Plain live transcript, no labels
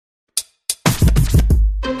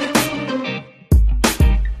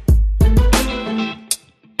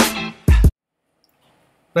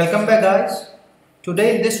Welcome back guys.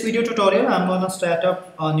 Today in this video tutorial I'm going to start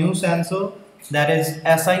up a new sensor that is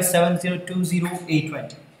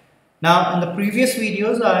SI7020-A20. Now in the previous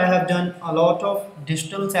videos I have done a lot of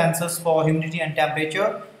digital sensors for humidity and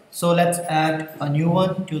temperature. So let's add a new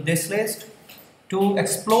one to this list. To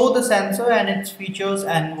explore the sensor and its features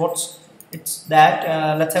and let's have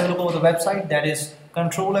a look over the website, that is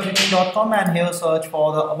controleverything.com, and here search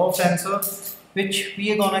for the above sensor which we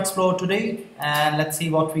are going to explore today, and let's see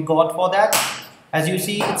what we got for that. As you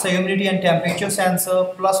see, it's a humidity and temperature sensor,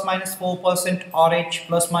 plus minus 4% RH,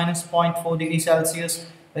 plus minus 0.4 degrees Celsius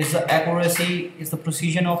is the accuracy, is the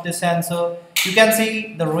precision of this sensor. You can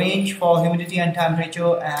see the range for humidity and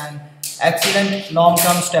temperature and excellent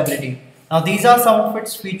long-term stability. Now these are some of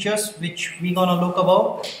its features which we're gonna look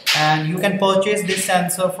above, and you can purchase this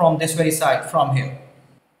sensor from this very site from here.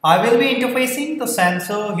 I will be interfacing the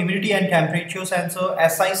sensor, humidity and temperature sensor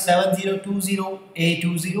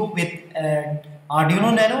SI7020-A20 with an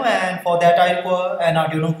Arduino Nano, and for that I require an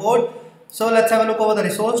Arduino Code. So let's have a look over the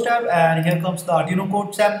resource tab, and here comes the Arduino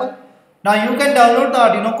Code sample. Now you can download the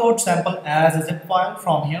Arduino Code sample as a zip file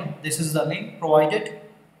from here. This is the link provided.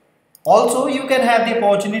 Also, you can have the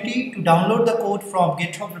opportunity to download the code from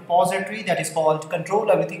GitHub repository that is called Control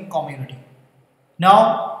Everything Community.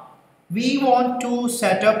 Now we want to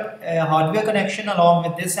set up a hardware connection along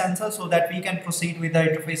with this sensor so that we can proceed with the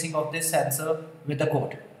interfacing of this sensor with the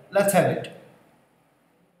code. Let's have it.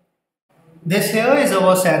 This here is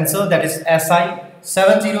our sensor, that is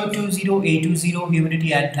SI7020-A20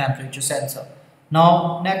 humidity and temperature sensor.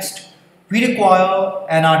 Now next we require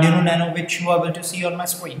an Arduino Nano, which you are able to see on my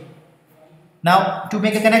screen. Now to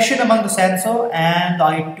make a connection among the sensor and the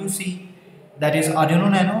I2C, that is Arduino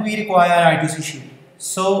Nano, we require an I2C shield.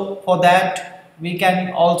 So for that we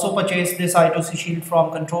can also purchase this I2C shield from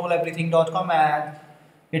controleverything.com, and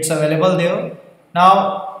it's available there.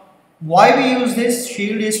 Now why we use this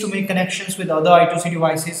shield is to make connections with other I2C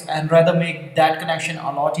devices and rather make that connection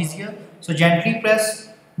a lot easier. So gently press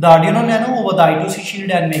the Arduino Nano over the I2C shield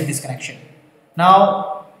and make this connection.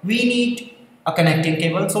 Now we need a connecting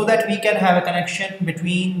cable so that we can have a connection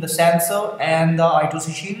between the sensor and the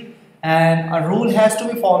I2C shield, and a rule has to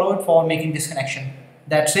be followed for making this connection.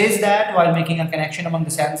 That says that while making a connection among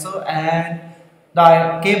the sensor and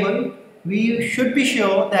the cable, we should be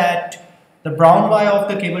sure that the brown wire of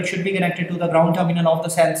the cable should be connected to the ground terminal of the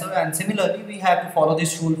sensor, and similarly we have to follow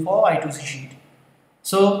this rule for I2C shield.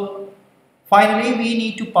 So finally we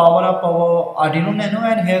need to power up our Arduino Nano,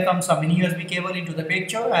 and here comes a mini USB cable into the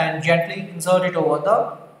picture, and gently insert it over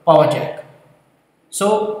the power jack.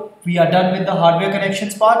 So we are done with the hardware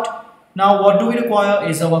connections part. Now what do we require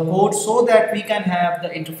is our code so that we can have the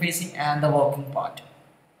interfacing and the working part.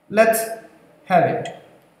 Let's have it.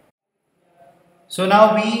 So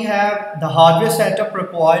now we have the hardware setup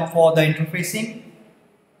required for the interfacing.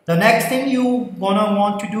 The next thing you gonna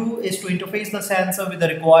want to do is to interface the sensor with the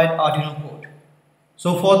required Arduino code.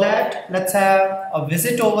 So for that, let's have a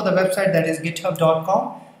visit over the website, that is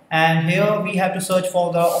github.com, and here we have to search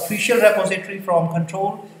for the official repository from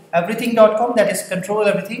controleverything.com, that is Control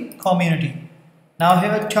Everything Community. Now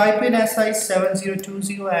here type in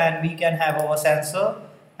SI7020 and we can have our sensor,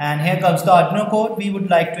 and here comes the Arduino code we would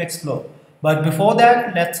like to explore. But before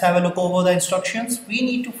that, let's have a look over the instructions we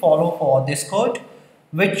need to follow for this code,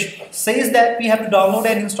 which says that we have to download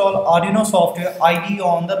and install Arduino software IDE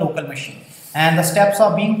on the local machine, and the steps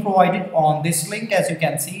are being provided on this link, as you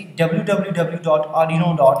can see,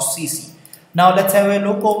 www.arduino.cc. Now let's have a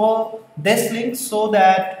look over this link so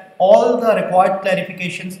that all the required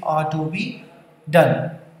clarifications are to be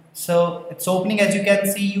done. So it's opening, as you can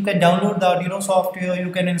see. You can download the Arduino software, you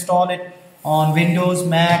can install it on Windows,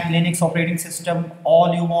 Mac, Linux operating system.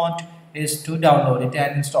 All you want is to download it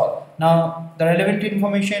and install. Now the relevant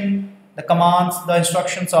information, the commands, the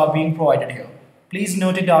instructions are being provided here. Please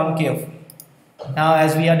note it down carefully. Now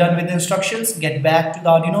as we are done with the instructions, get back to the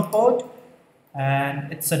Arduino code,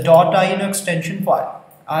 and it's a .ino extension file.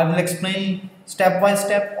 I will explain step by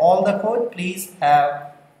step all the code. Please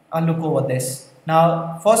have a look over this.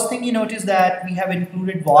 Now first thing you notice that we have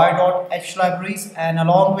included wire.h libraries, and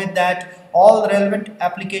along with that all the relevant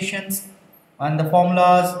applications and the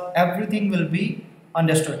formulas, everything will be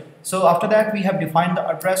understood. So after that we have defined the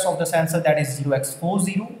address of the sensor, that is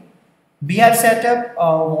 0x40. We have set up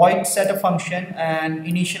a void setup function and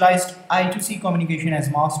initialized I2C communication as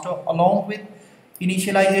master, along with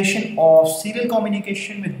initialization of serial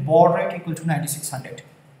communication with baud rate equal to 9600.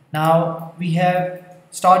 Now we have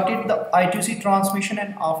started the I2C transmission,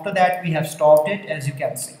 and after that we have stopped it, as you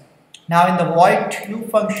can see. Now in the void loop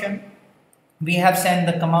function we have sent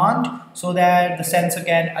the command so that the sensor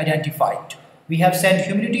can identify it. We have sent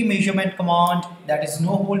humidity measurement command, that is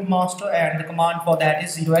no hold master, and the command for that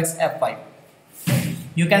is 0xF5.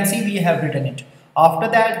 You can see we have written it. After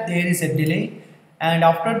that there is a delay, and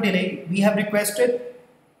after delay we have requested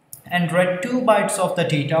and read 2 bytes of the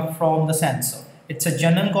data from the sensor. It's a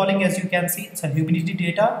general calling, as you can see, it's a humidity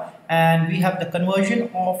data, and we have the conversion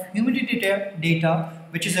of humidity data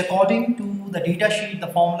which is according to the data sheet, the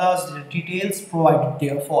formulas, the details provided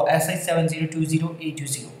there for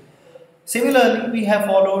SI7020-A20. Similarly, we have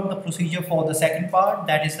followed the procedure for the second part,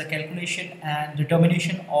 that is the calculation and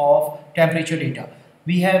determination of temperature data.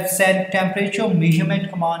 We have sent temperature measurement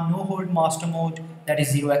command, no hold master mode, that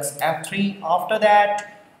is 0xF3. After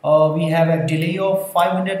that, we have a delay of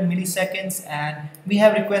 500 milliseconds, and we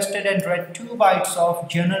have requested and read 2 bytes of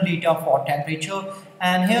general data for temperature,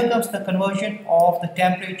 and here comes the conversion of the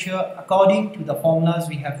temperature according to the formulas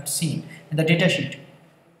we have seen in the data sheet.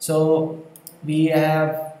 So we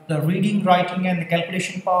have the reading, writing and the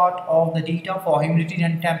calculation part of the data for humidity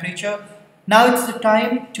and temperature. Now it's the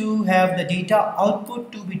time to have the data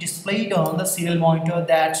output to be displayed on the serial monitor,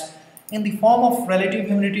 that's in the form of relative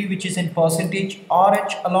humidity, which is in percentage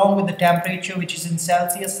RH, along with the temperature, which is in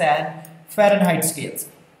Celsius and Fahrenheit scales.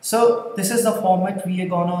 So this is the format we are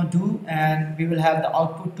gonna do, and we will have the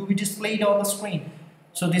output to be displayed on the screen.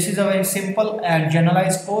 So this is a very simple and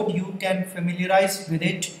generalized code. You can familiarize with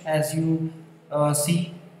it as you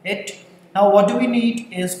see it. Now what do we need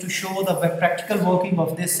is to show the practical working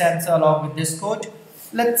of this sensor along with this code.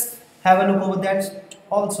 Let's have a look over that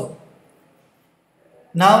also.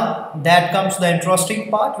 Now that comes the interesting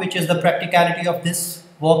part, which is the practicality of this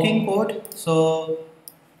working code. So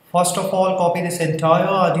first of all, copy this entire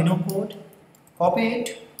Arduino code, copy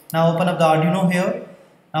it. Now open up the Arduino here.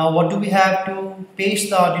 Now what do we have to paste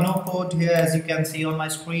the Arduino code here, as you can see on my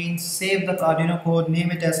screen. Save the Arduino code, name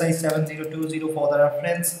it SI7020 for the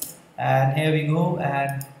reference, and here we go,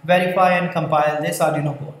 and verify and compile this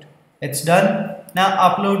Arduino code. It's done. Now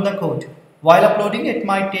upload the code. While uploading, it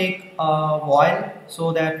might take a while,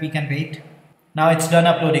 so that we can wait. Now it's done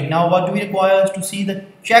uploading. Now what do we require is to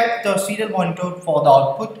check the serial monitor for the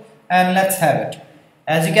output, and let's have it.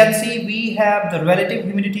 As you can see, we have the relative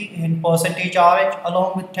humidity in percentage RH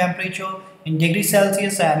along with temperature in degrees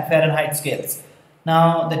Celsius and Fahrenheit scales.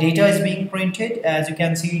 Now the data is being printed, as you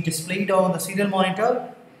can see, displayed on the serial monitor.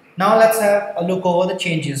 Now let's have a look over the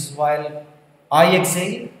changes while I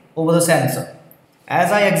exhale over the sensor.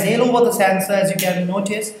 As I exhale over the sensor, as you can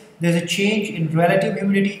notice, there is a change in relative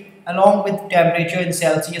humidity along with temperature in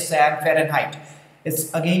Celsius and Fahrenheit.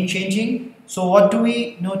 It's again changing. So what do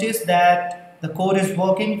we notice? That the code is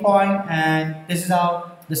working fine, and this is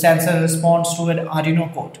how the sensor responds to an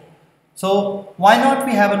Arduino code. So why not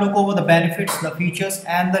we have a look over the benefits, the features,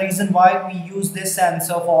 and the reason why we use this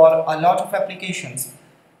sensor for a lot of applications.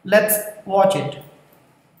 Let's watch it.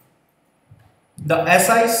 The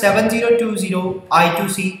SI7020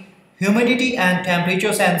 I2C Humidity and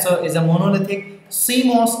Temperature Sensor is a monolithic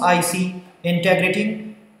CMOS IC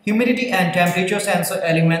integrating humidity and temperature sensor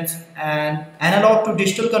elements and analog to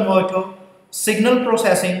digital converter, signal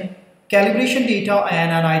processing, calibration data,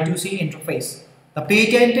 and an I2C interface. The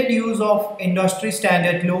patented use of industry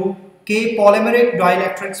standard low K polymeric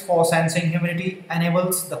dielectrics for sensing humidity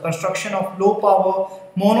enables the construction of low power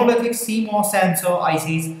monolithic CMOS sensor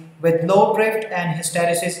ICs with low drift and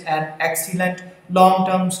hysteresis and excellent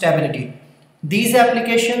long-term stability. These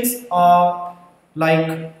applications are like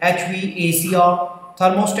HVAC,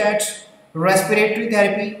 thermostats, respiratory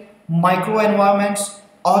therapy, microenvironments,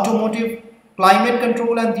 automotive, climate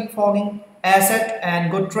control and defogging, asset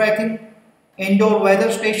and good tracking, indoor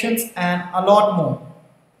weather stations, and a lot more.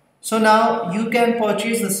 So now you can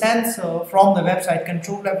purchase the sensor from the website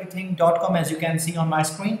controleverything.com, as you can see on my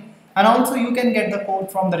screen, and also you can get the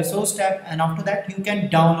code from the resource tab, and after that you can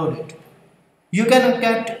download it. You can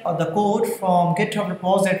get the code from GitHub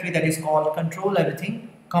repository that is called Control Everything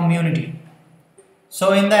Community.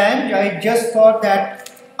 So in the end, I just thought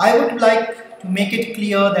that I would like to make it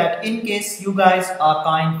clear that in case you guys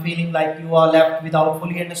are feeling like you are left without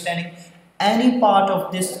fully understanding any part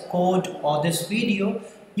of this code or this video,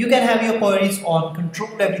 you can have your queries on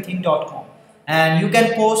controleverything.com, and you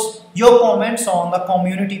can post your comments on the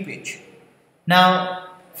community page. Now,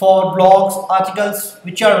 for blogs, articles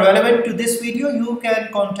which are relevant to this video, you can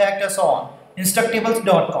contact us on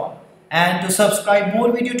instructables.com. And to subscribe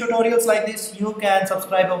more video tutorials like this, you can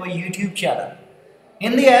subscribe our YouTube channel.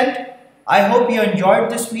 In the end, I hope you enjoyed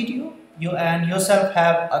this video. You and yourself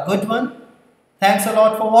have a good one. Thanks a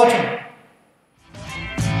lot for watching.